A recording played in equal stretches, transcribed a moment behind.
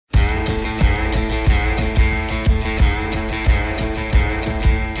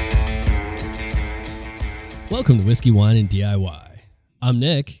Welcome to Whiskey, Wine, and DIY. I'm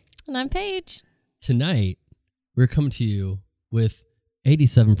Nick. And I'm Paige. Tonight, we're coming to you with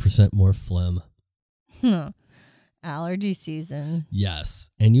 87% more phlegm. Allergy season.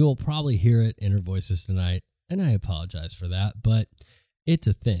 Yes, and you will probably hear it in our voices tonight, and I apologize for that, but it's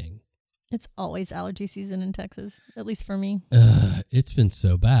a thing. It's always allergy season in Texas, at least for me. It's been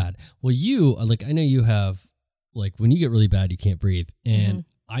so bad. Well, I know you have, when you get really bad, you can't breathe, and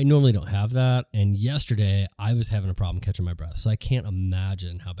I normally don't have that, and yesterday, I was having a problem catching my breath, so I can't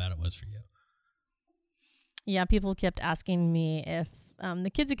imagine how bad it was for you. Yeah, people kept asking me if the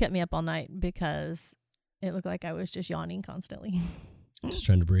kids had kept me up all night because it looked like I was just yawning constantly. Just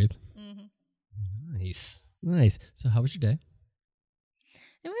trying to breathe. Mm-hmm. Nice. So how was your day?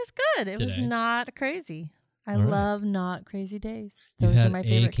 It was good. It was Today? not crazy. I All right. love not crazy days. You Those had are my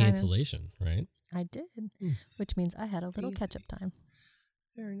favorite a kind of. cancellation, right? I did, which means I had a little Fancy. catch-up time.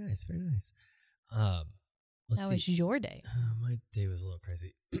 Very nice, very nice. How Let's see. was your day? My day was a little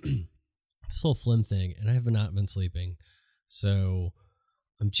crazy. This whole phlegm thing, and I have not been sleeping, so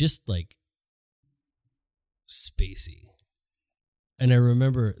I'm just spacey. And I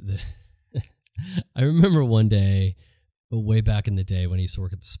remember I remember one day, way back in the day when I used to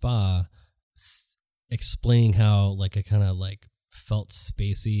work at the spa, explaining how I kind of felt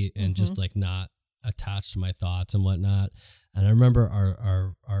spacey and just not attached to my thoughts and whatnot. And I remember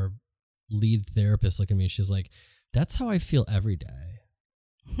our lead therapist looking at me. She's like, "That's how I feel every day."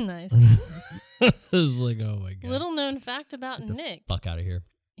 Nice. I was like, "Oh my god!" Little known fact about Get the Nick. fuck out of here.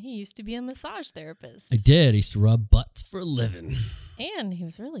 He used to be a massage therapist. I did. I used to rub butts for a living. And he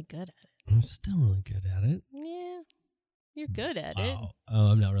was really good at it. I'm still really good at it. Yeah, you're good at it. Oh,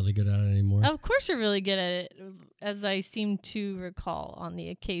 I'm not really good at it anymore. Of course you're really good at it, as I seem to recall on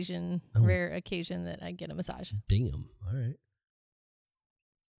the rare occasion that I get a massage. Damn. All right.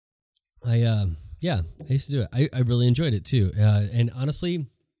 I used to do it. I really enjoyed it too. And honestly,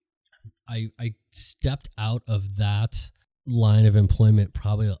 I stepped out of that line of employment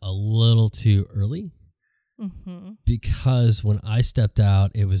probably a little too early. Because when I stepped out,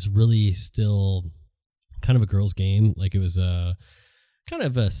 it was really still kind of a girl's game. It was a kind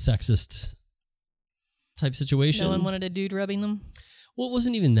of a sexist type situation. No one wanted a dude rubbing them? Well, it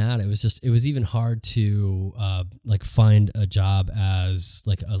wasn't even that. It was even hard to find a job as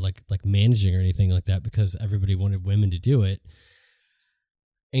like managing or anything like that because everybody wanted women to do it.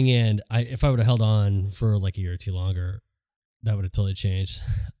 And if I would have held on for a year or two longer, that would have totally changed.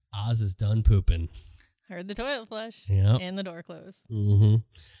 Oz is done pooping. Heard the toilet flush. Yeah. And the door closed.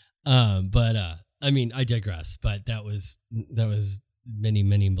 But I mean, I digress. But that was many,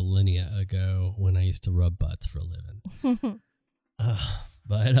 many millennia ago when I used to rub butts for a living.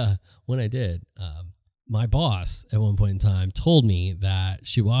 But when I did, my boss at one point in time told me that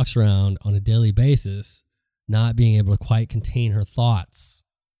she walks around on a daily basis not being able to quite contain her thoughts.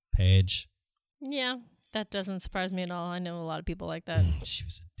 Paige. Yeah, that doesn't surprise me at all. I know a lot of people like that. She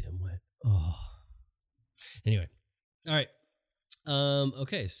was a dimwit. Oh. Anyway. All right.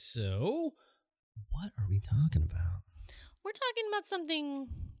 Okay, so what are we talking about? We're talking about something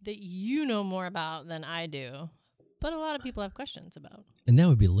that you know more about than I do, but a lot of people have questions about. And that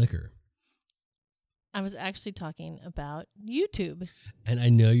would be liquor. I was actually talking about YouTube. And I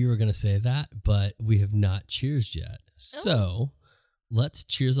know you were going to say that, but we have not cheersed yet. So let's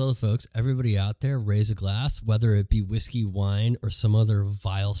cheers all the folks. Everybody out there, raise a glass, whether it be whiskey, wine, or some other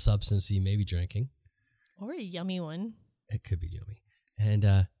vile substance you may be drinking. Or a yummy one. It could be yummy.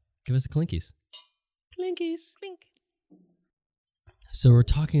 And give us the clinkies. Clinkies. Clink. So we're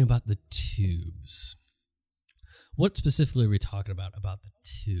talking about the tubes. What specifically are we talking about the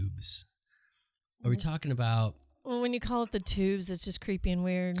tubes? Are we talking about... Well, when you call it the tubes, it's just creepy and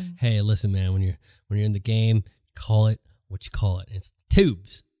weird. Hey, listen, man, when you're in the game, call it what you call it. It's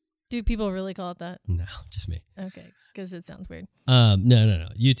tubes. Do people really call it that? No, just me. Okay, because it sounds weird. No.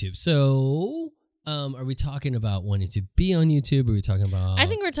 YouTube. So, are we talking about wanting to be on YouTube? Or are we talking about... I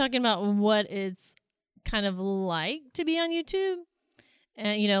think we're talking about what it's kind of like to be on YouTube.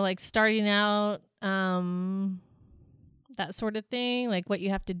 And, starting out, that sort of thing. What you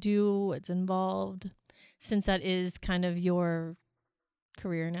have to do, what's involved, since that is kind of your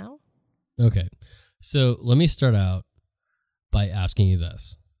career now. Okay. So, let me start out by asking you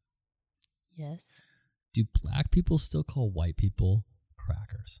this. Yes. Do black people still call white people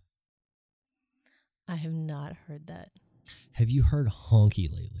crackers? I have not heard that. Have you heard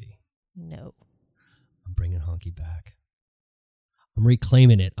honky lately? No. I'm bringing honky back. I'm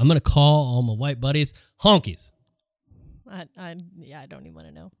reclaiming it. I'm going to call all my white buddies honkies. I don't even want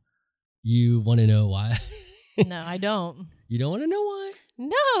to know. You want to know why? No, I don't. You don't want to know why?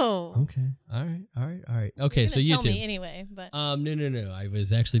 No. Okay. All right. Okay, You're so gonna tell YouTube. me anyway, but No. I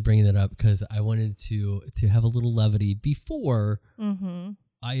was actually bringing that up because I wanted to have a little levity before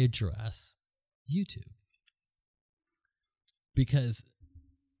I address YouTube. Because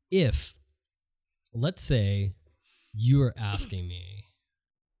if, let's say, you are asking me,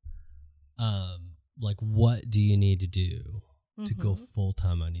 like, what do you need to do to go full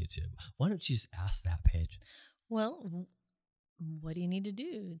time on YouTube? Why don't you just ask that, Paige? well, what do you need to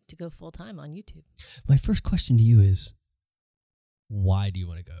do to go full time on YouTube? My first question to you is, why do you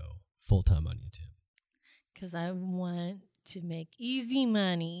want to go full time on YouTube? Because I want to make easy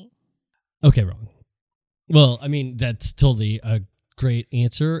money. Okay, wrong. Well, I mean, that's totally a great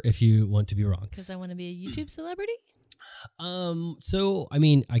answer if you want to be wrong. Because I want to be a YouTube celebrity? So, I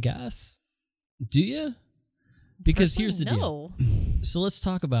mean, I guess, do you? Because Personally, here's the no. deal. So let's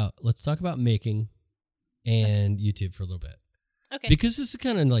talk about making and YouTube for a little bit. Okay. Because this is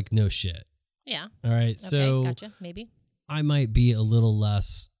kind of like no shit. Yeah. All right. Okay, So gotcha. Maybe. I might be a little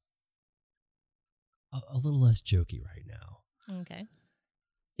less jokey right now. Okay.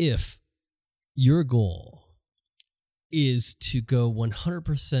 If your goal is to go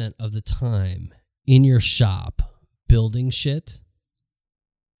 100% of the time in your shop building shit,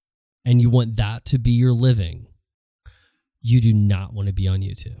 and you want that to be your living, you do not want to be on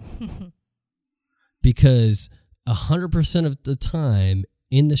YouTube. Because 100% of the time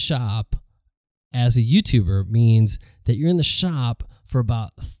in the shop as a YouTuber means that you're in the shop for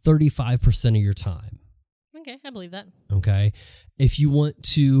about 35% of your time. Okay, I believe that. Okay. If you want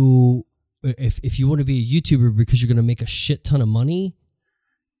to be a YouTuber because you're going to make a shit ton of money,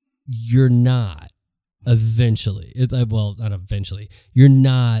 you're not eventually. Well, not eventually. You're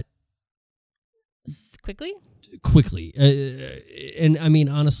not Quickly? And I mean,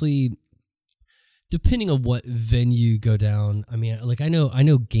 honestly, depending on what venue you go down, I mean, like I know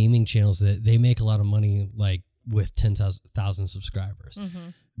gaming channels that they make a lot of money, like with 10,000 subscribers.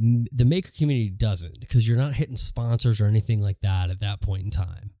 The maker community doesn't, because you're not hitting sponsors or anything like that at that point in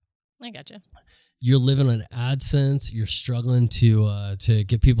time. I gotcha. You're living on AdSense. You're struggling to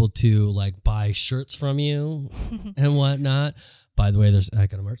get people to like buy shirts from you and whatnot. By the way, I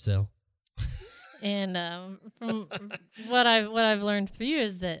got a merch sale. And from what I've learned through you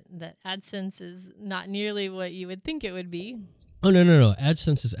is that AdSense is not nearly what you would think it would be. Oh no!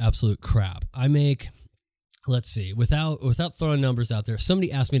 AdSense is absolute crap. I make, let's see, without throwing numbers out there.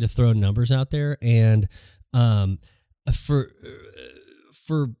 Somebody asked me to throw numbers out there, and for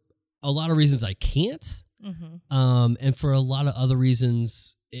a lot of reasons I can't, and for a lot of other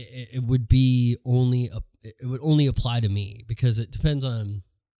reasons it would only apply to me, because it depends on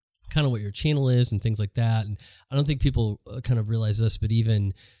kind of what your channel is and things like that. And I don't think people kind of realize this, but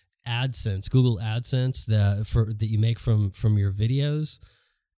even AdSense, Google AdSense, that you make from your videos,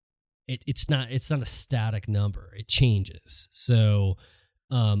 it's not a static number. It changes. So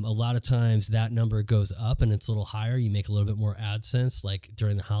a lot of times that number goes up and it's a little higher. You make a little bit more AdSense like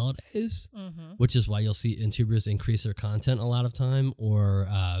during the holidays, which is why you'll see YouTubers increase their content a lot of time, or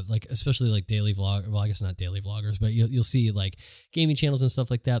like especially like daily vlog. Well, I guess not daily vloggers, but you'll see like gaming channels and stuff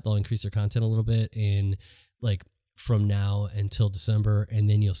like that. They'll increase their content a little bit in like from now until December, and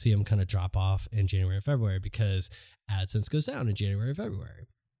then you'll see them kind of drop off in January and February because AdSense goes down in January and February.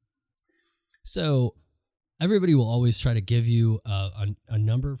 So everybody will always try to give you a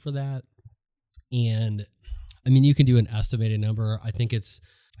number for that. And I mean, you can do an estimated number. I think it's,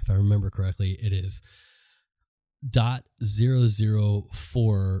 if I remember correctly, it is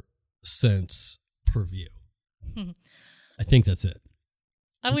 .004 cents per view. I think that's it.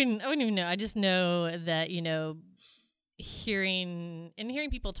 I wouldn't even know. I just know that, hearing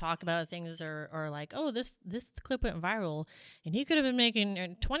people talk about things or like, oh, this clip went viral and he could have been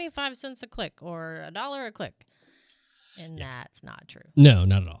making 25 cents a click or $1 a click, and that's not true. No,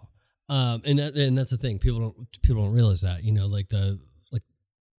 not at all. And that's the thing, people don't realize that, like the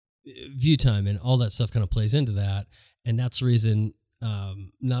view time and all that stuff kind of plays into that. And that's the reason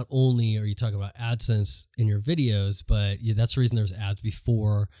not only are you talking about AdSense in your videos, but that's the reason there's ads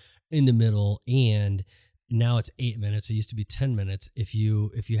before, in the middle, and now it's 8 minutes. It used to be 10 minutes. If you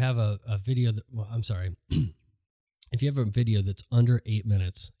have a video that, well, I'm sorry, if you have a video that's under 8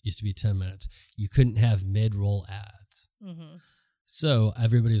 minutes, used to be 10 minutes, you couldn't have mid-roll ads. So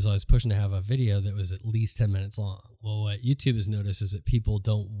everybody was always pushing to have a video that was at least 10 minutes long. Well, what YouTube has noticed is that people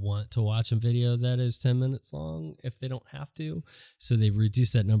don't want to watch a video that is 10 minutes long if they don't have to. So they've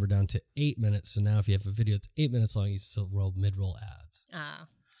reduced that number down to 8 minutes. So now if you have a video that's 8 minutes long, you still roll mid-roll ads.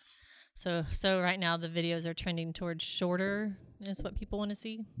 So right now the videos are trending towards shorter is what people want to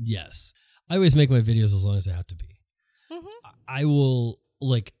see? Yes. I always make my videos as long as they have to be. Mm-hmm. I will,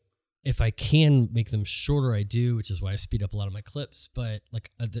 like, if I can make them shorter, I do, which is why I speed up a lot of my clips. But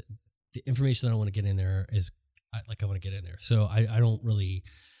like the information that I want to get in there is I want to get in there. So I don't really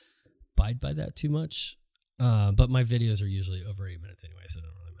abide by that too much. But my videos are usually over 8 minutes anyway, so it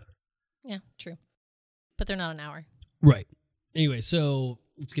doesn't really matter. Yeah, true. But they're not an hour. Right. Anyway, so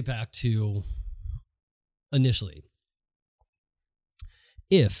let's get back to initially.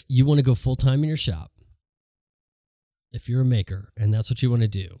 If you want to go full time in your shop, if you're a maker and that's what you want to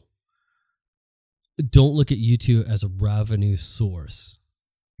do, don't look at YouTube as a revenue source.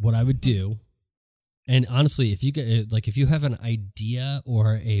 What I would do, and honestly, if you have an idea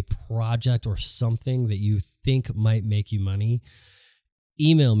or a project or something that you think might make you money,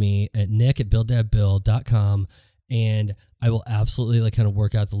 email me at nick@builddadbuild.com and I will absolutely kind of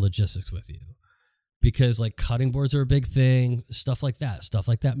work out the logistics with you. Because cutting boards are a big thing, stuff like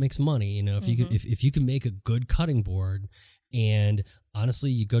that makes money. If you can make a good cutting board, and honestly,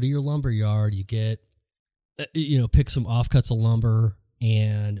 you go to your lumber yard, you get, pick some offcuts of lumber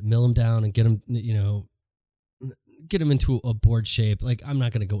and mill them down and get them into a board shape. I'm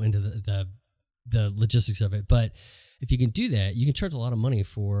not going to go into the logistics of it, but if you can do that, you can charge a lot of money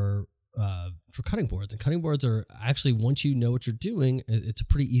for cutting boards. And cutting boards are actually, once you know what you're doing, it's a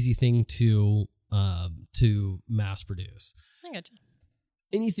pretty easy thing to mass produce. I gotcha.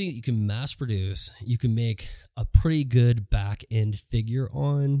 Anything that you can mass produce, you can make a pretty good back end figure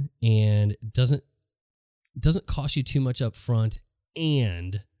on, and doesn't cost you too much up front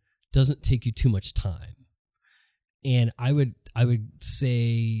and doesn't take you too much time. And I would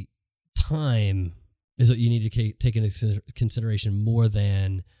say time is what you need to take into consideration more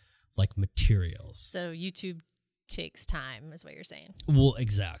than materials. So YouTube takes time, is what you're saying. Well,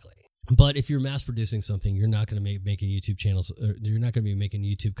 exactly. But if you're mass producing something, you're not going to be making YouTube channels. You're not going to be making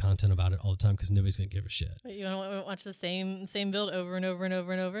YouTube content about it all the time because nobody's going to give a shit. But you want to watch the same build over and over and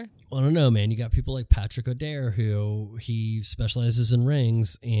over and over? Well, I don't know, man. You got people like Patrick O'Dare, who he specializes in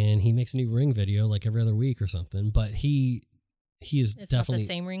rings, and he makes a new ring video every other week or something. But he is it's definitely not the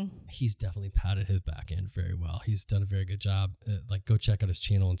same ring. He's definitely padded his back end very well. He's done a very good job. Go check out his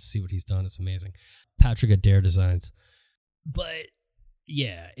channel and see what he's done. It's amazing. Patrick Adair Designs. But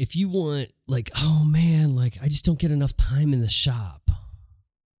yeah, if you want oh man, I just don't get enough time in the shop.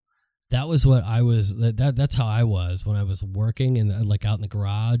 That was what I was. That's how I was when I was working and out in the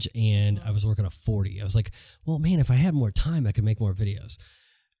garage, and I was working a 40. I was like, well, man, if I had more time, I could make more videos,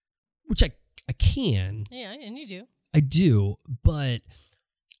 which I can. Yeah, and you do. I do, but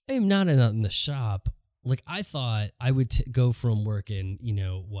I am not in the shop. I thought I would go from working,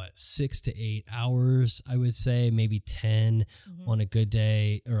 6 to 8 hours, I would say, maybe 10 on a good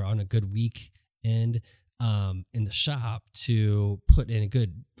day or on a good weekend in the shop, to put in a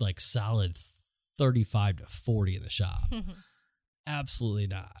good, solid 35 to 40 in the shop. Absolutely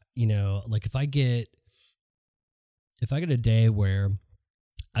not. If I get a day where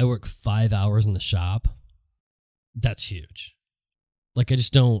I work 5 hours in the shop, that's huge. I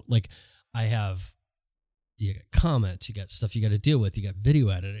just don't, you got comments, you got stuff you got to deal with, you got video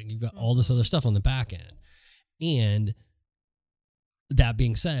editing, you've got all this other stuff on the back end. And that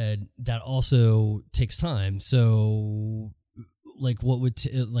being said, that also takes time. So what would,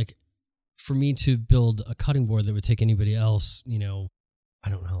 for me to build a cutting board that would take anybody else, I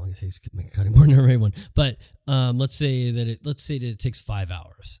don't know how long it takes to make a cutting board, never made one. But let's say that it takes 5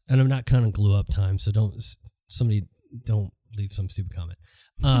 hours, and I'm not counting glue up time. So don't leave some stupid comment.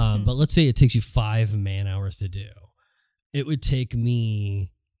 But let's say it takes you 5 man hours to do. It would take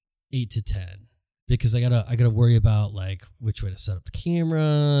me 8 to 10 because I gotta worry about which way to set up the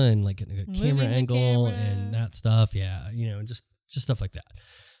camera and getting a good camera angle and that stuff. Yeah, just stuff like that.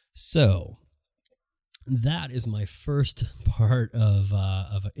 So that is my first part of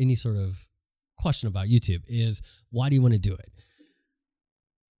any sort of question about YouTube is, why do you want to do it?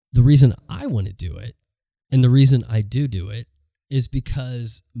 The reason I want to do it, and the reason I do it, is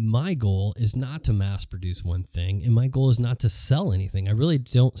because my goal is not to mass produce one thing, and my goal is not to sell anything. I really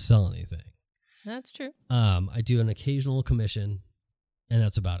don't sell anything. That's true. I do an occasional commission, and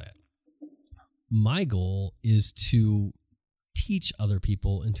that's about it. My goal is to teach other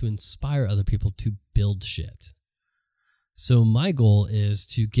people and to inspire other people to build shit. So my goal is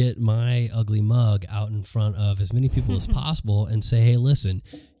to get my ugly mug out in front of as many people as possible and say, hey, listen,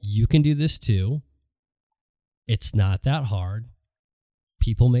 you can do this too. It's not that hard.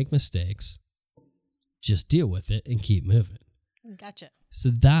 People make mistakes. Just deal with it and keep moving. Gotcha. So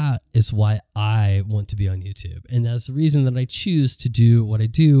that is why I want to be on YouTube. And that's the reason that I choose to do what I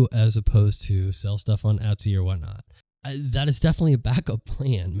do as opposed to sell stuff on Etsy or whatnot. that is definitely a backup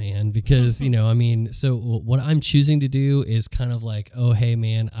plan, man, because, I mean, so what I'm choosing to do is kind of like, oh, hey,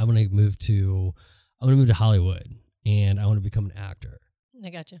 man, I'm going to move to Hollywood and I want to become an actor. I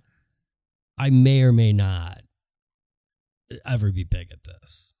got you. I may or may not ever be big at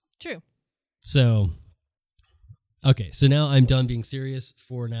this. True. So, okay, so now I'm done being serious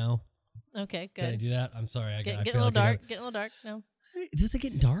for now. Okay, good. Can I do that? I'm sorry. Getting a little dark. Getting a little dark. No. Does it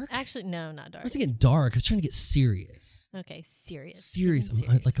get dark? Actually, no, not dark. It's getting dark. I was trying to get serious. Okay, serious. Serious.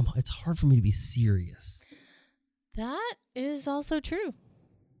 It's hard for me to be serious. That is also true.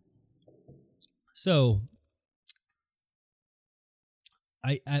 So,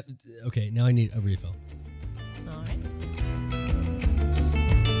 okay, now I need a refill. All right.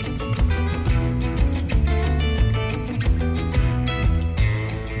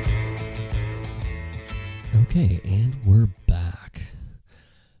 Okay, and we're back.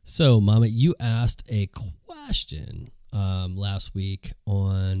 So, Mama, you asked a question last week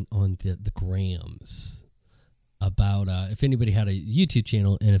on the grams about if anybody had a YouTube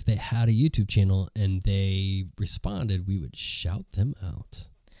channel, and if they had a YouTube channel and they responded, we would shout them out.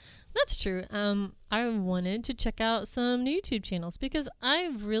 That's true. I wanted to check out some YouTube channels because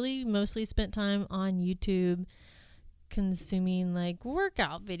I've really mostly spent time on YouTube consuming like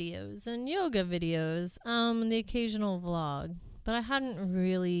workout videos and yoga videos, and the occasional vlog, but I hadn't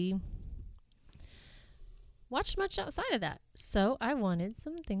really watched much outside of that. So I wanted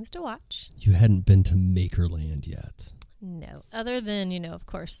some things to watch. You hadn't been to Makerland yet. No, other than, of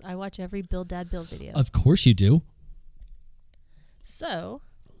course, I watch every Build Dad Build video. Of course you do. So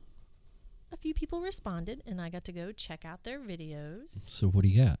a few people responded and I got to go check out their videos. So what do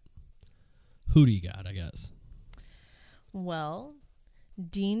you got? Who do you got, I guess? Well,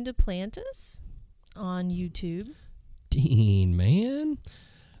 Dean Duplantis on YouTube. Dean, man.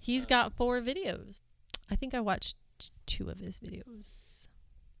 He's got 4 videos. I think I watched 2 of his videos.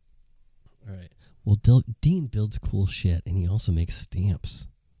 All right. Well, Dean builds cool shit, and he also makes stamps.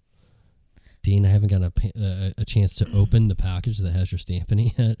 Dean, I haven't got a chance to open the package that has your stamp in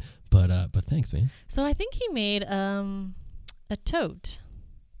it yet, but thanks, man. So I think he made a tote.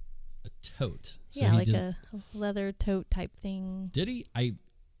 A tote. So yeah, like a leather tote type thing. Did he? I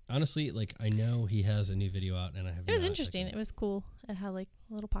honestly, I know he has a new video out, and I haven't. It was interesting. It was cool. It had like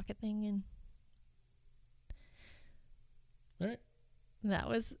a little pocket thing, and all right.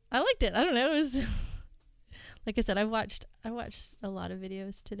 I liked it. I don't know. It was like I said. I watched a lot of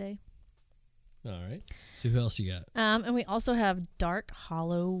videos today. All right. So who else you got? And we also have Dark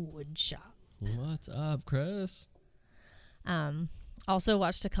Hollow Woodshop. What's up, Chris? Also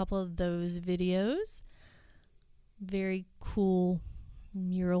watched a couple of those videos. Very cool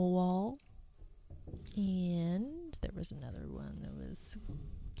mural wall. And there was another one that was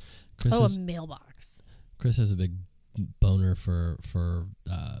a mailbox. Chris has a big boner for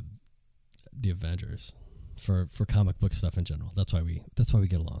the Avengers, for comic book stuff in general. That's why we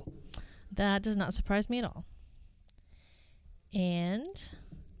get along. That does not surprise me at all. And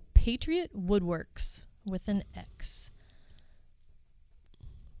Patriot Woodworks with an X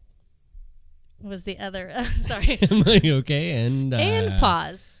was the other. Sorry. Am I okay? And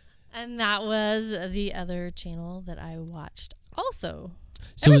pause. And that was the other channel that I watched also.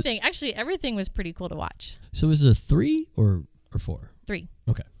 So everything was pretty cool to watch. So is it 3 or 4? 3.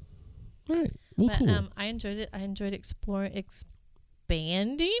 Okay. All right. Well, but, cool. I enjoyed it. I enjoyed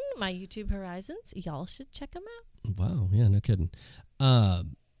expanding my YouTube horizons. Y'all should check them out. Wow. Yeah, no kidding.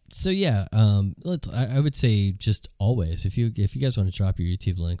 So yeah, I would say just always, if you guys want to drop your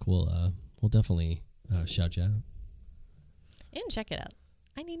YouTube link, we'll definitely shout you out. And check it out.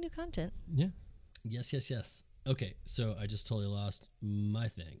 I need new content. Yeah. Yes. Okay, so I just totally lost my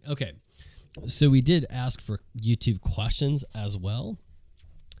thing. Okay, so we did ask for YouTube questions as well.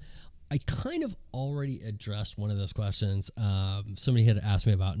 I kind of already addressed one of those questions. Somebody had asked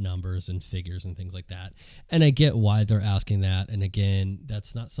me about numbers and figures and things like that. And I get why they're asking that. And again,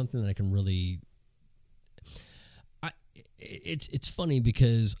 that's not something that I can really... It's funny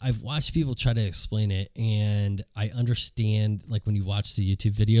because I've watched people try to explain it, and I understand, like, when you watch the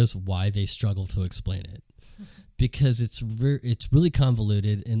YouTube videos, why they struggle to explain it. Because it's really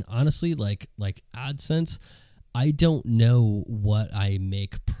convoluted, and honestly, like AdSense, I don't know what I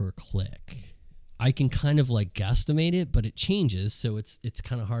make per click. I can kind of like guesstimate it, but it changes, so it's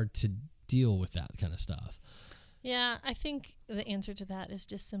kind of hard to deal with that kind of stuff. Yeah, I think the answer to that is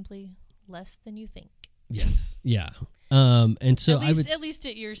just simply less than you think. Yes, yeah. And so at least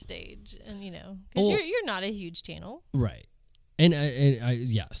at your stage, and because you're not a huge channel, right? And I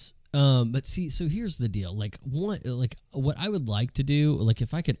yes. But see, so here's the deal. Like what I would like to do, like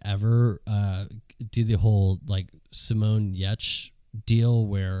if I could ever do the whole like Simone Yetch deal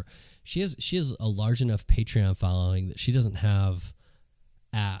where she has a large enough Patreon following that she doesn't have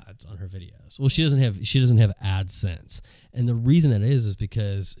ads on her videos. Well, she doesn't have AdSense. And the reason that is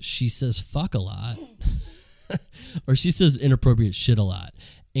because she says fuck a lot or she says inappropriate shit a lot.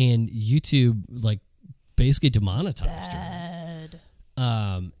 And YouTube like basically demonetized her.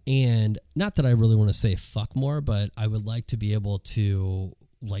 And not that I really want to say fuck more, but I would like to be able to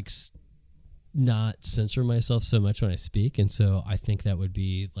like not censor myself so much when I speak. And so I think that would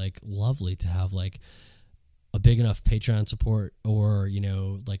be like lovely to have like a big enough Patreon support or, you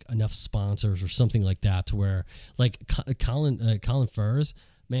know, like enough sponsors or something like that to where like Colin Furs,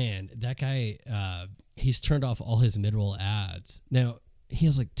 man, that guy, he's turned off all his mid-roll ads. Now he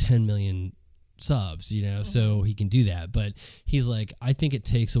has like 10 million subs, you know, so he can do that. But he's like, I think it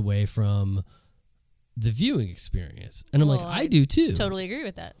takes away from the viewing experience. And I'm like, I do too. Totally agree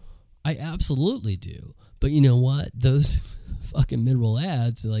with that. I absolutely do. But you know what? Those fucking mid-roll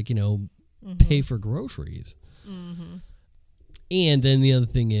ads, like, you know, pay for groceries. And then the other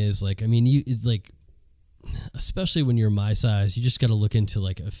thing is like, I mean, it's like, especially when you're my size, you just got to look into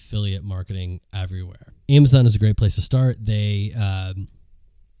like affiliate marketing everywhere. Amazon is a great place to start. They,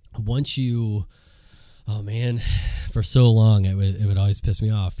 once you, oh man, for so long, it would always piss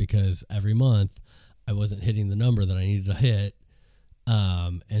me off because every month I wasn't hitting the number that I needed to hit.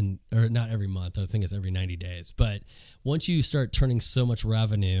 Or not every month, I think it's every 90 days. But once you start turning so much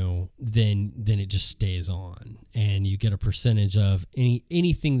revenue, then it just stays on, and you get a percentage of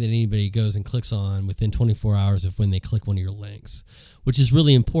anything that anybody goes and clicks on within 24 hours of when they click one of your links, which is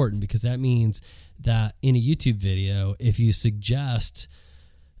really important because that means that in a YouTube video, if you suggest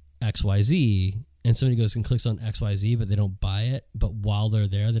XYZ and somebody goes and clicks on XYZ, but they don't buy it, but while they're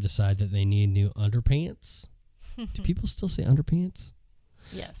there, they decide that they need new underpants. Do people still say underpants?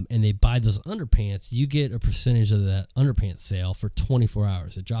 Yes. And they buy those underpants, you get a percentage of that underpants sale for 24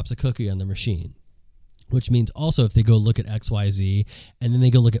 hours. It drops a cookie on the machine, which means also if they go look at XYZ and then they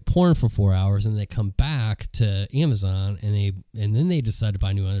go look at porn for 4 hours and they come back to Amazon and then they decide to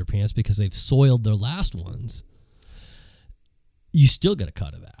buy new underpants because they've soiled their last ones, you still get a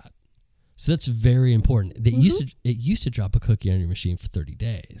cut of that. So that's very important. It used to drop a cookie on your machine for 30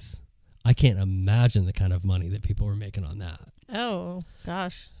 days. I can't imagine the kind of money that people were making on that. Oh,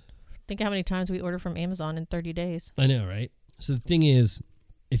 gosh. Think how many times we order from Amazon in 30 days. I know, right? So the thing is,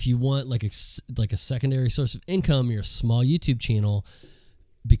 if you want like a secondary source of income, you're a small YouTube channel,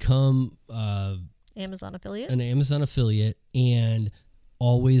 become Amazon affiliate. An Amazon affiliate and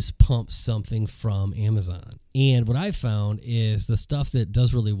always pump something from Amazon. And what I found is the stuff that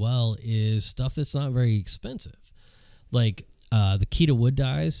does really well is stuff that's not very expensive. Like the Kita wood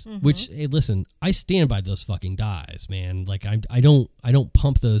dyes, which, hey, listen, I stand by those fucking dyes, man. Like I don't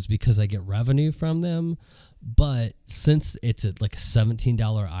pump those because I get revenue from them, but since it's like a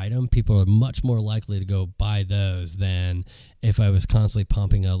 $17 item, people are much more likely to go buy those than if I was constantly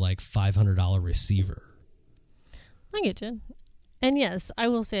pumping a like $500 receiver. I get you. And yes, I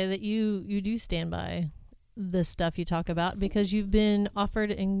will say that you do stand by the stuff you talk about because you've been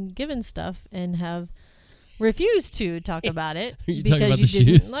offered and given stuff and have refused to talk about it because you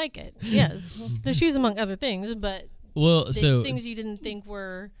didn't like it. Yes, the shoes among other things, but things you didn't think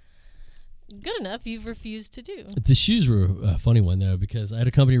were good enough, you've refused to do. The shoes were a funny one though because I had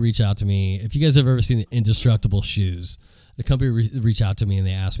a company reach out to me. If you guys have ever seen the Indestructible shoes, the company reached out to me and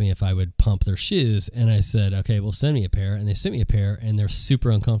they asked me if I would pump their shoes, and I said, okay, well, send me a pair, and they sent me a pair, and they're super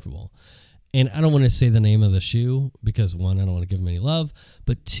uncomfortable. And I don't want to say the name of the shoe because, one, I don't want to give them any love.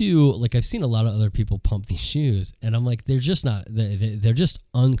 But two, like I've seen a lot of other people pump these shoes, and I'm like, they're just not. They're just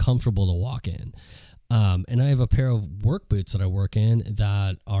uncomfortable to walk in. And I have a pair of work boots that I work in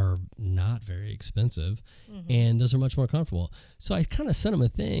that are not very expensive, and those are much more comfortable. So I kind of sent them a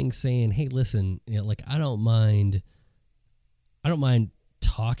thing saying, hey, listen, you know, like I don't mind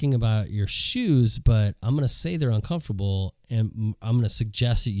talking about your shoes, but I'm going to say they're uncomfortable, and I'm going to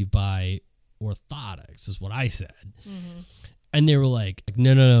suggest that you buy orthotics is what I said. And they were like,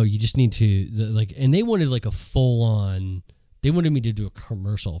 no, you just need to like, and they wanted like a full on, they wanted me to do a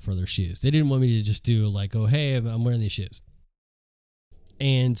commercial for their shoes. They didn't want me to just do like, oh, hey, I'm wearing these shoes.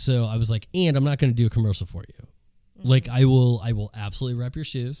 And so I was like, and I'm not going to do a commercial for you. Like I will absolutely rep your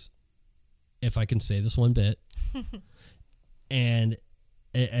shoes if I can say this one bit. and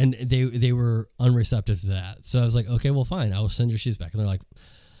they were unreceptive to that. So I was like, okay, well, fine. I will send your shoes back. And they're like,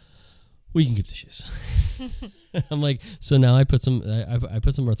 well, you can keep the shoes. I'm like, so now I put some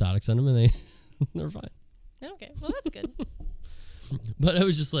orthotics on them, and they're fine. Okay, well, that's good. But it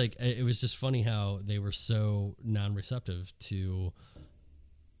was just like, it was just funny how they were so non-receptive to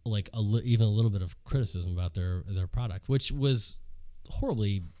like even a little bit of criticism about their product, which was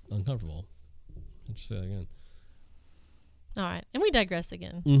horribly uncomfortable. Let's say that again. All right. And we digress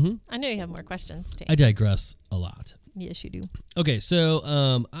again. Mm-hmm. I know you have more questions, Tate. I digress a lot. Yes, you do. Okay,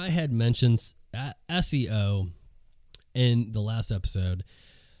 so I had mentioned SEO in the last episode,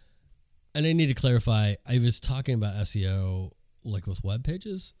 and I need to clarify. I was talking about SEO like with web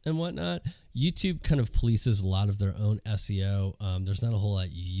pages and whatnot. YouTube kind of polices a lot of their own SEO. There's not a whole lot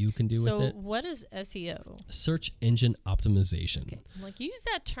you can do with it. So what is SEO? Search engine optimization. Okay. Like, you use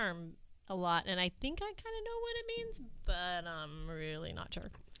that term a lot, and I think I kind of know what it means, but I'm really not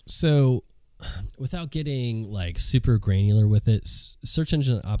sure. So without getting like super granular with it, search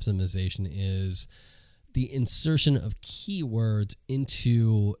engine optimization is the insertion of keywords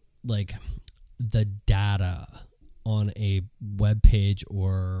into like the data on a web page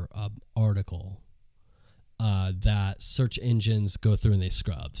or article that search engines go through and they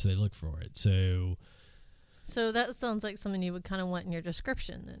scrub, so they look for it. So that sounds like something you would kind of want in your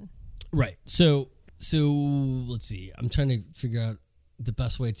description then. Right. So let's see. I'm trying to figure out the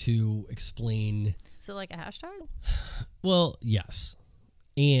best way to explain. So like a hashtag? Well, yes.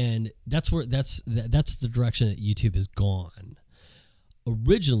 And that's the direction that YouTube has gone.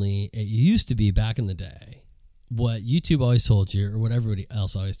 Originally, it used to be back in the day, what YouTube always told you, or what everybody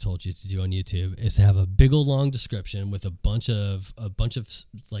else always told you to do on YouTube, is to have a big old long description with a bunch of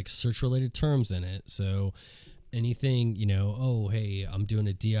like search related terms in it. So anything, oh, hey, I'm doing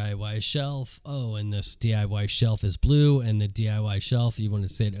a DIY shelf. Oh, and this DIY shelf is blue, and the DIY shelf, you want to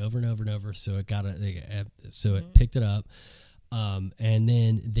say it over and over and over, so it it picked it up. And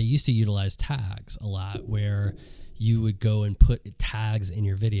then they used to utilize tags a lot, where you would go and put tags in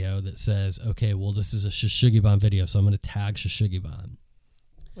your video that says, okay, well, this is a Shishugibon video, so I'm going to tag Shishugibon.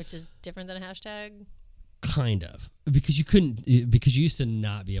 Which is different than a hashtag? Kind of. Because you used to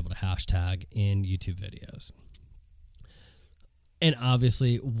not be able to hashtag in YouTube videos. And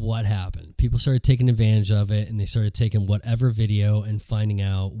obviously, what happened? People started taking advantage of it, and they started taking whatever video and finding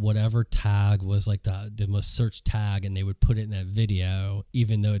out whatever tag was like the most searched tag, and they would put it in that video,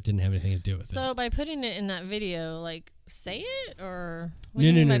 even though it didn't have anything to do with it. So by putting it in that video, like, say it? Or what No, do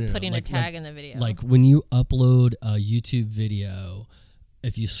you no, mean no, by no. putting Like- a tag in the video? Like when you upload a YouTube video,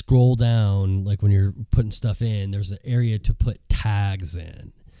 if you scroll down, like when you're putting stuff in, there's an area to put tags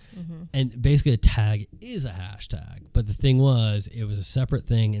in. Mm-hmm. And basically a tag is a hashtag. But the thing was, it was a separate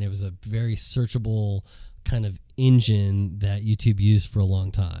thing, and it was a very searchable kind of engine that YouTube used for a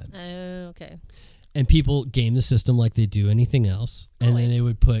long time. Oh, okay. And people game the system like they do anything else. And Always. then they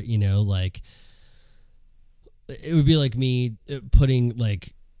would put, like, it would be like me putting,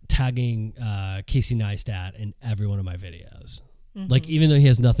 like, tagging Casey Neistat in every one of my videos. Mm-hmm. Like, even though he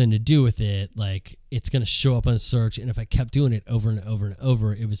has nothing to do with it, like, it's going to show up on search. And if I kept doing it over and over and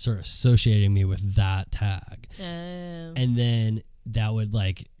over, it would start associating me with that tag. And then that would,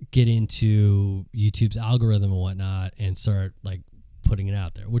 like, get into YouTube's algorithm and whatnot and start, like, putting it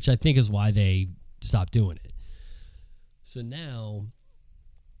out there, which I think is why they stopped doing it. So now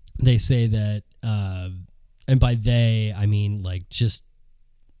they say that, and by they, I mean, like, just,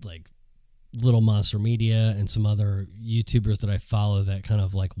 like, Little Monster Media and some other YouTubers that I follow that kind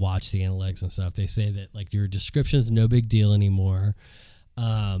of like watch the analytics and stuff. They say that like your description is no big deal anymore.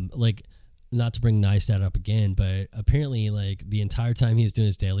 Like, not to bring Neistat up again, but apparently like the entire time he was doing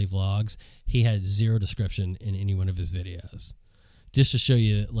his daily vlogs, he had zero description in any one of his videos. Just to show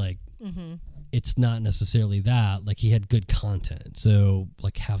you that like it's not necessarily that, like he had good content. So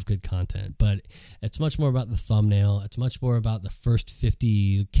like have good content, but it's much more about the thumbnail. It's much more about the first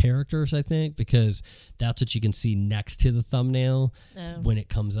 50 characters, I think, because that's what you can see next to the thumbnail when it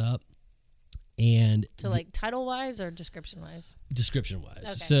comes up. And so like title wise or description wise? Description wise. Okay.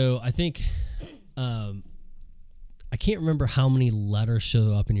 So I think, I can't remember how many letters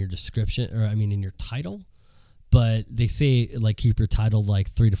show up in your description, or I mean in your title. But they say, like, keep your title, like,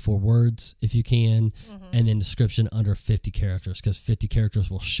 3 to 4 words if you can, and then description under 50 characters, because 50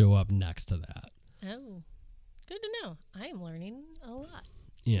 characters will show up next to that. Oh, good to know. I am learning a lot.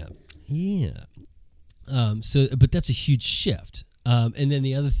 Yeah. But that's a huge shift. And then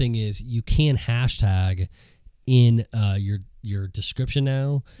the other thing is you can hashtag in your description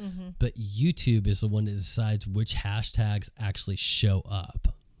now, but YouTube is the one that decides which hashtags actually show up.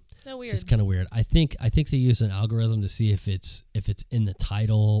 Oh, weird. It's kind of weird. I think they use an algorithm to see if it's in the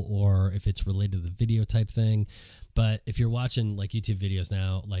title or if it's related to the video type thing. But if you're watching like YouTube videos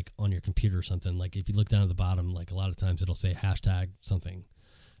now, like on your computer or something, like if you look down at the bottom, like a lot of times it'll say hashtag something,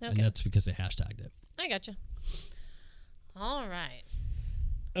 and that's because they hashtagged it. I gotcha. All right.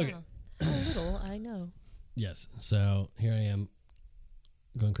 Okay. How little I know. Yes. So here I am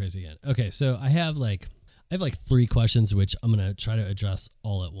going crazy again. Okay. So I have like 3 questions, which I'm going to try to address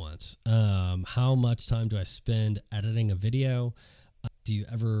all at once. How much time do I spend editing a video? Do you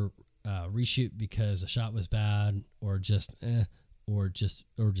ever reshoot because a shot was bad, or just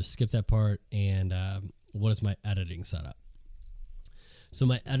skip that part? And what is my editing setup? So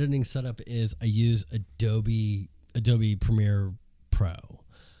my editing setup is I use Adobe Premiere Pro.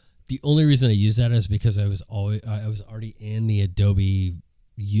 The only reason I use that is because I was already in the Adobe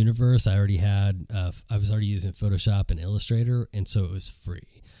universe. I was already using Photoshop and Illustrator, and so it was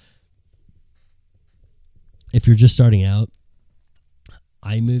free. If you're just starting out,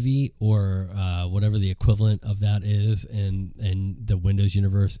 iMovie or whatever the equivalent of that is in the Windows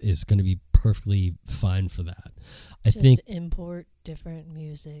universe is going to be perfectly fine for that. I think import different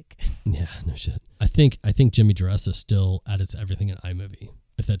music. Yeah, no shit. I think Jimmy DiResta still edits everything in iMovie,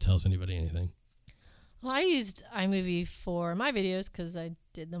 if that tells anybody anything. Well, I used iMovie for my videos because I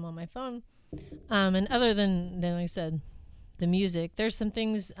did them on my phone. And other than like I said, the music, there's some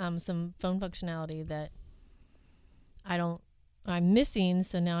things, some phone functionality that I'm missing.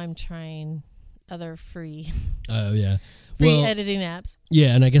 So now I'm trying other free. Oh yeah. Free editing apps.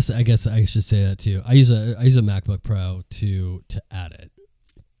 Yeah, and I guess I should say that too. I use a MacBook Pro to edit.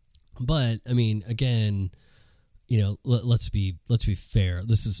 But I mean, again, let's be fair.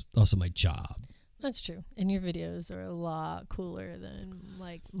 This is also my job. That's true. And your videos are a lot cooler than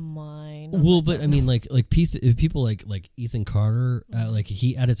like mine. Well, but I mean, like people like Ethan Carter, like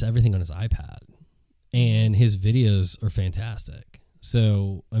he edits everything on his iPad, and his videos are fantastic.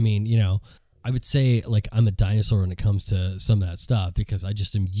 So I mean, I would say like I'm a dinosaur when it comes to some of that stuff because I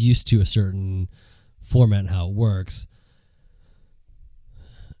just am used to a certain format and how it works.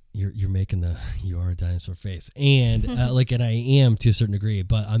 You're making you are a dinosaur face, and and I am to a certain degree,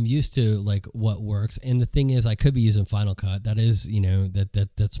 but I'm used to like what works. And the thing is, I could be using Final Cut. That is,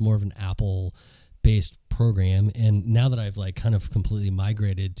 that's more of an Apple based program. And now that I've like kind of completely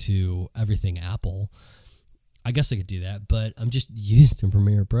migrated to everything Apple, I guess I could do that. But I'm just used to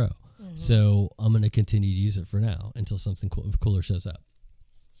Premiere Pro, so I'm going to continue to use it for now until something cooler shows up.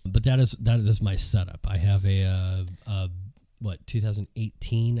 But that is my setup. I have a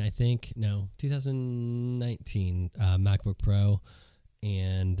 2018, I think. No, 2019 MacBook Pro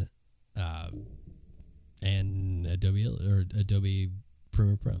and Adobe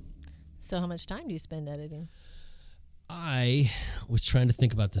Premiere Pro. So how much time do you spend editing? I was trying to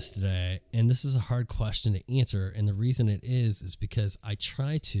think about this today, and this is a hard question to answer. And the reason it is because I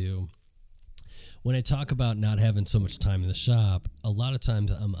try to, when I talk about not having so much time in the shop, a lot of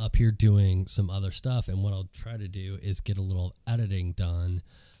times I'm up here doing some other stuff, and what I'll try to do is get a little editing done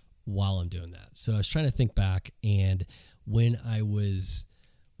while I'm doing that. So I was trying to think back, and when I was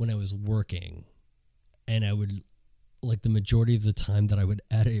working, and I would, like the majority of the time that I would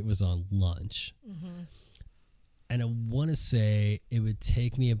edit was on lunch. Mm-hmm. And I want to say it would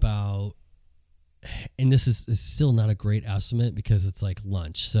take me about, and this is still not a great estimate because it's like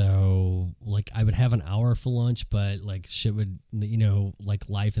lunch. So like I would have an hour for lunch, but like shit would, like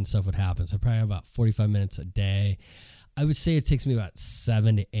life and stuff would happen. So probably about 45 minutes a day. I would say it takes me about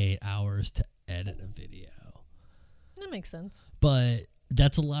 7 to 8 hours to edit a video. That makes sense. But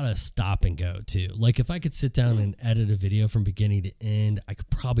that's a lot of stop and go too. Like if I could sit down and edit a video from beginning to end, I could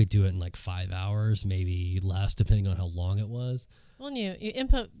probably do it in like 5 hours, maybe less, depending on how long it was. Well, you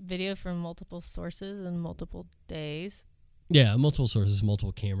input video from multiple sources and multiple days. Yeah, multiple sources,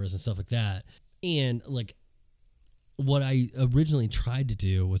 multiple cameras and stuff like that. And like what I originally tried to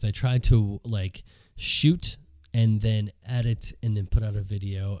do was I tried to like shoot and then edit and then put out a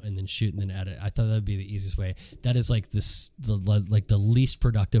video and then shoot and then edit. I thought that would be the easiest way. That is like the least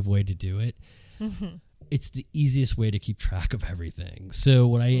productive way to do it. Mm-hmm. It's the easiest way to keep track of everything. So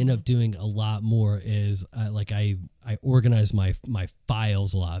what I end up doing a lot more is I organize my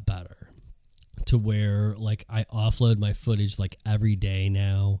files a lot better to where like I offload my footage like every day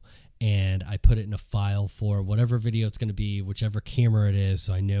now, and I put it in a file for whatever video it's going to be, whichever camera it is,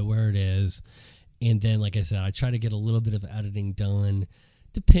 so I know where it is. And then, like I said, I try to get a little bit of editing done,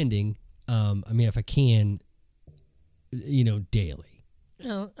 depending. If I can, daily.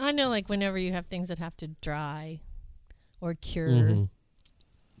 Oh, I know, like whenever you have things that have to dry or cure, you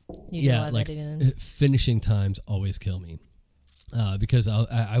do a lot of editing. Finishing times always kill me because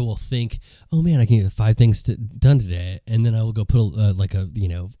I will think, oh man, I can get 5 things done today, and then I will go put a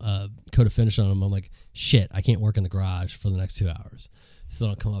coat of finish on them. I'm like, shit, I can't work in the garage for the next 2 hours, so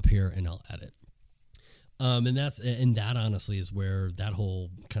then I'll come up here and I'll edit. And that honestly is where that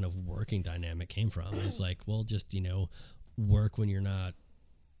whole kind of working dynamic came from. It's like, well, just, work when you're not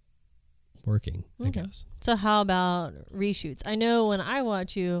working, I guess. So how about reshoots? I know when I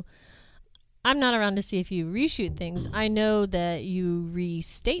watch you, I'm not around to see if you reshoot things. I know that you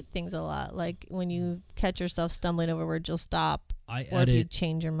restate things a lot. Like when you catch yourself stumbling over words, you'll stop. Or if you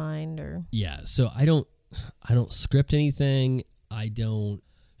change your mind or... Yeah, so I don't script anything.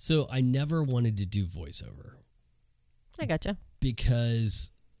 So I never wanted to do voiceover. I gotcha.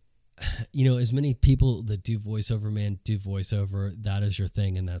 Because, as many people that do voiceover, do voiceover, that is your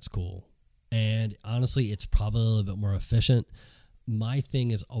thing and that's cool. And honestly, it's probably a little bit more efficient. My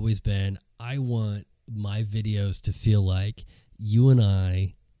thing has always been, I want my videos to feel like you and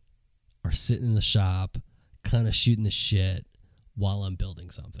I are sitting in the shop, kind of shooting the shit while I'm building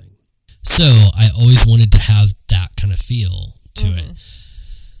something. So I always wanted to have that kind of feel to it.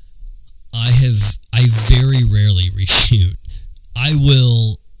 I very rarely reshoot. I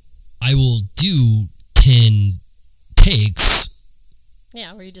will do 10 takes.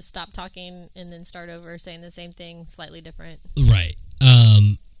 Yeah, where you just stop talking and then start over saying the same thing, slightly different. Right.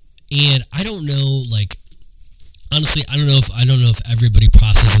 And I don't know, like, honestly, I don't know if everybody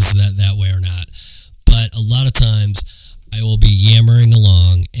processes that way or not. But a lot of times I will be yammering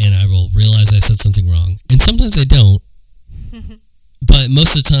along and I will realize I said something wrong. And sometimes I don't. But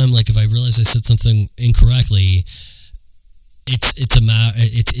most of the time, like, if I realize I said something incorrectly, it's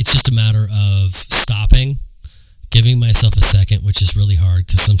just a matter of stopping, giving myself a second, which is really hard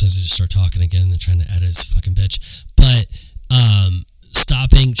because sometimes I just start talking again and then trying to edit as a fucking bitch. But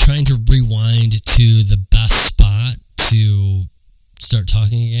stopping, trying to rewind to the best spot to start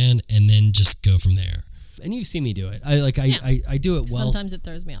talking again, and then just go from there. And you've seen me do it. I do it well. Sometimes it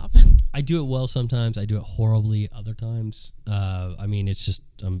throws me off. I do it well sometimes. I do it horribly other times. It's just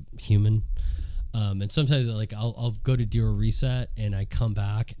I'm human. And sometimes I'll go to do a reset and I come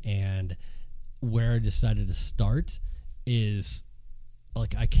back and where I decided to start is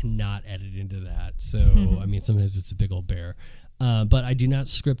like I cannot edit into that. So sometimes it's a big old bear. But I do not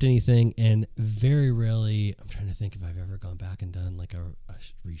script anything, and very rarely. I'm trying to think if I've ever gone back and done like a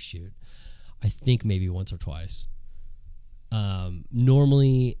reshoot. I think maybe once or twice.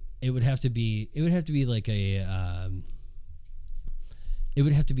 Normally, it would have to be like a. It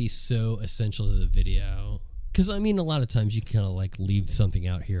would have to be so essential to the video. Because, a lot of times you can kind of like leave something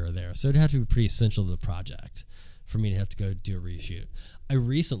out here or there. So it'd have to be pretty essential to the project for me to have to go do a reshoot. I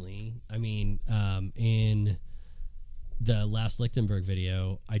recently, in the last Lichtenberg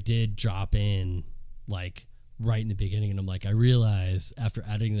video, I did drop in like right in the beginning. And I'm like, I realized after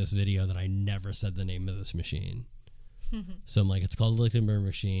editing this video that I never said the name of this machine. So I'm like, it's called the Lichtenberg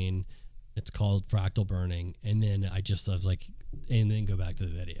machine. It's called fractal burning. And then I was like, and then go back to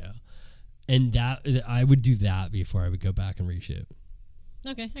the video. And that I would do that before I would go back and reshoot.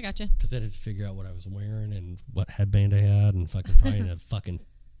 Okay, I gotcha. Because I had to figure out what I was wearing and what headband I had, and fucking probably the fucking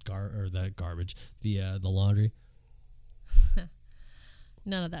garbage, the laundry.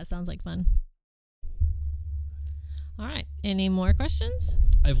 None of that sounds like fun. All right, any more questions?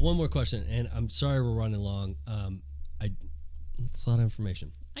 I have one more question, and I'm sorry we're running long. It's a lot of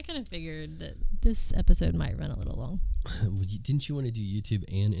information. I kind of figured that this episode might run a little long. Didn't you want to do YouTube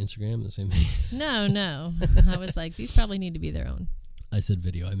and Instagram the same thing? No. I was like, these probably need to be their own. I said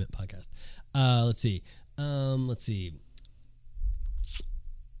video. I meant podcast. Let's see. I'm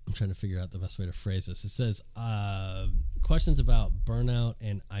trying to figure out the best way to phrase this. It says, questions about burnout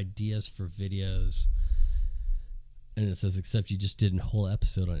and ideas for videos. And it says, except you just did a whole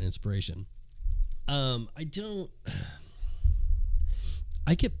episode on inspiration.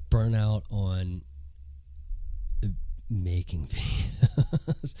 I get burnout on making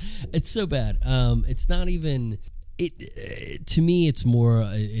videos. It's so bad. It's not even to me. It's more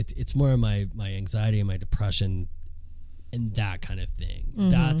of my anxiety and my depression and that kind of thing.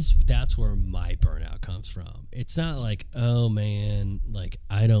 Mm-hmm. That's where my burnout comes from. It's not like, oh man, like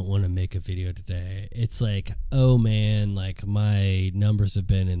I don't want to make a video today. It's like, oh man, like my numbers have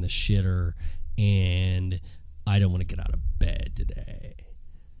been in the shitter and I don't want to get out of bed today.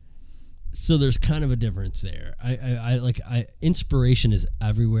 So there's kind of a difference there. I inspiration is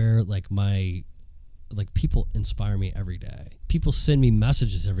everywhere. Like people inspire me every day. People send me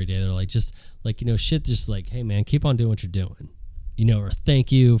messages every day. They're like, just like, shit, just like, hey man, keep on doing what you're doing, or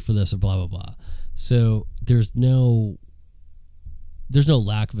thank you for this or blah, blah, blah. So there's no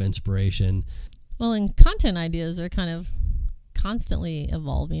lack of inspiration. Well, and content ideas are kind of constantly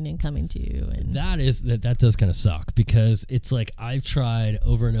evolving and coming to you, and that does kind of suck, because it's like I've tried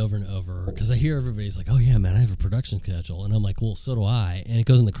over and over and over, because I hear everybody's like, oh yeah man, I have a production schedule, and I'm like, well, so do I, and it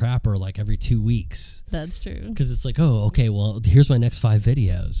goes in the crapper like every 2 weeks. That's true, because it's like, oh okay, well here's my next 5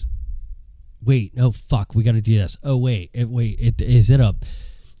 videos. wait, no, fuck, we got to do this. Oh, wait, is it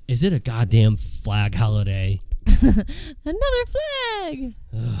a goddamn flag holiday? Another flag.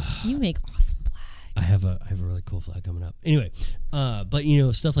 You make awesome flags. I have a really cool flag coming up. Anyway, but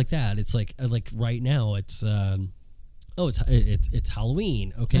stuff like that. It's like right now it's it's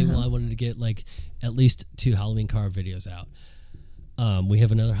Halloween. Okay, well I wanted to get like at least 2 Halloween card videos out. We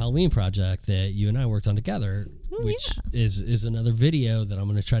have another Halloween project that you and I worked on together, which is another video that I'm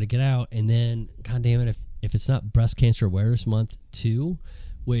going to try to get out. And then, God damn it, if it's not Breast Cancer Awareness Month 2,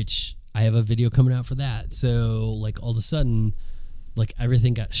 which I have a video coming out for that. So, like, all of a sudden, like,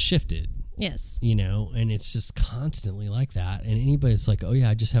 everything got shifted. Yes. And it's just constantly like that. And anybody's like, oh, yeah,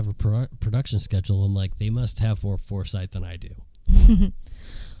 I just have a production schedule. I'm like, they must have more foresight than I do.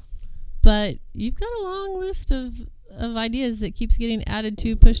 But you've got a long list of ideas that keeps getting added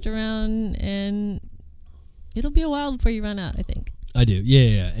to, pushed around, and it'll be a while before you run out, I think. I do.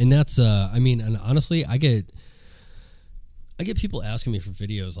 Yeah. And that's, and honestly, I get people asking me for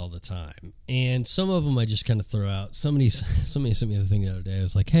videos all the time. And some of them I just kind of throw out. Somebody sent me the thing the other day. I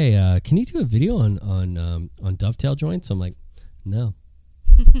was like, hey, can you do a video on dovetail joints? I'm like, no.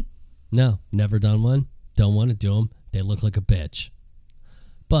 No, never done one. Don't want to do them. They look like a bitch.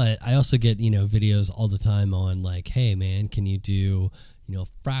 But I also get, videos all the time on like, hey man, can you do,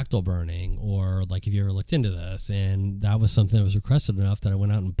 fractal burning? Or like, have you ever looked into this? And that was something that was requested enough that I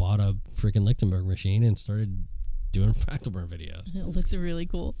went out and bought a freaking Lichtenberg machine and started doing fractal burn videos. It looks really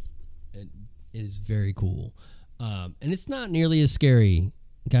cool. It is very cool. And it's not nearly as scary,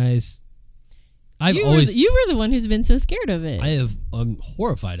 guys. You were the one who's been so scared of it. I'm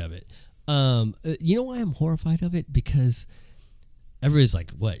horrified of it. You know why I'm horrified of it? Because everybody's like,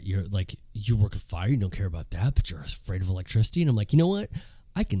 what? You work with fire, you don't care about that, but you're afraid of electricity. And I'm like, you know what?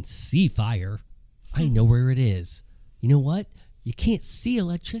 I can see fire. I know where it is. You know what? You can't see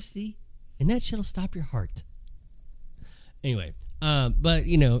electricity, and that shit'll stop your heart. Anyway, but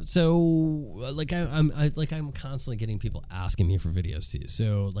so like I'm constantly getting people asking me for videos too.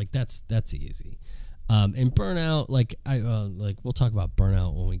 So like that's easy. And burnout, like we'll talk about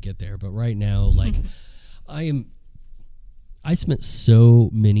burnout when we get there. But right now, like I spent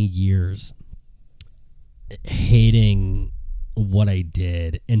so many years hating what I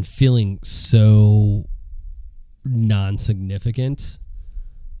did and feeling so non-significant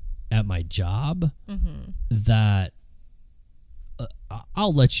at my job that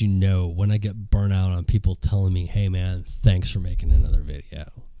I'll let you know when I get burnout on people telling me, hey man, thanks for making another video.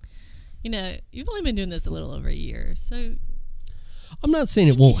 You've only been doing this a little over a year, so I'm not saying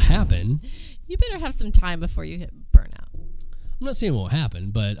it won't happen. You better have some time before you hit burnout. I'm not saying it won't happen,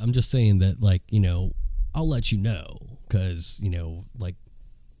 but I'm just saying that, like, I'll let you know because, like,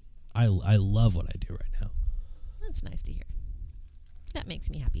 I love what I do right now. That's nice to hear. That makes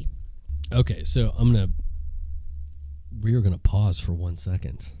me happy. Okay, so we are going to pause for 1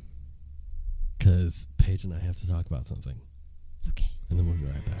 second because Paige and I have to talk about something. Okay. And then we'll be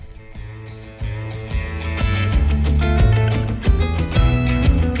right back.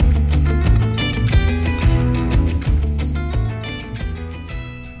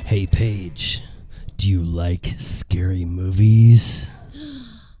 Hey Paige, do you like scary movies?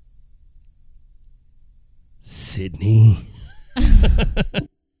 Sydney?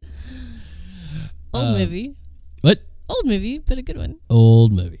 Old movie. What? Old movie, but a good one.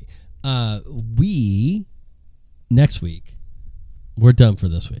 Old movie. Next week, we're done for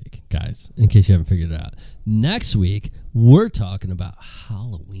this week, guys, in case you haven't figured it out. Next week, we're talking about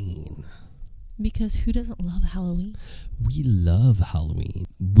Halloween. Because who doesn't love Halloween? We love Halloween.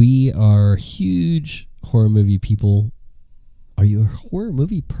 We are huge horror movie people. Are you a horror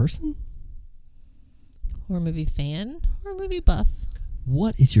movie person? Horror movie fan? Horror movie buff?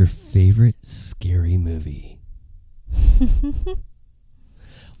 What is your favorite scary movie?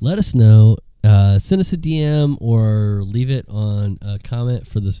 Let us know. Send us a DM or leave it on a comment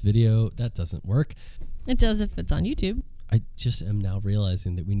for this video. That doesn't work. It does if it's on YouTube. I just am now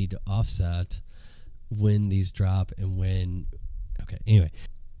realizing that we need to offset when these drop and when... Okay, anyway.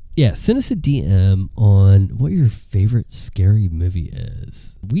 Yeah, send us a DM on what your favorite scary movie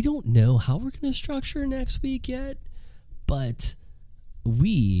is. We don't know how we're going to structure next week yet, but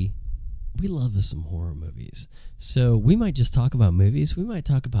we love some horror movies. So we might just talk about movies. We might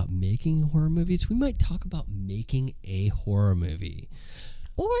talk about making horror movies. We might talk about making a horror movie.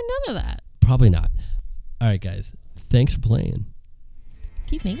 Or none of that. Probably not. All right, guys. Thanks for playing.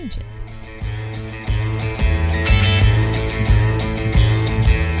 Keep making shit.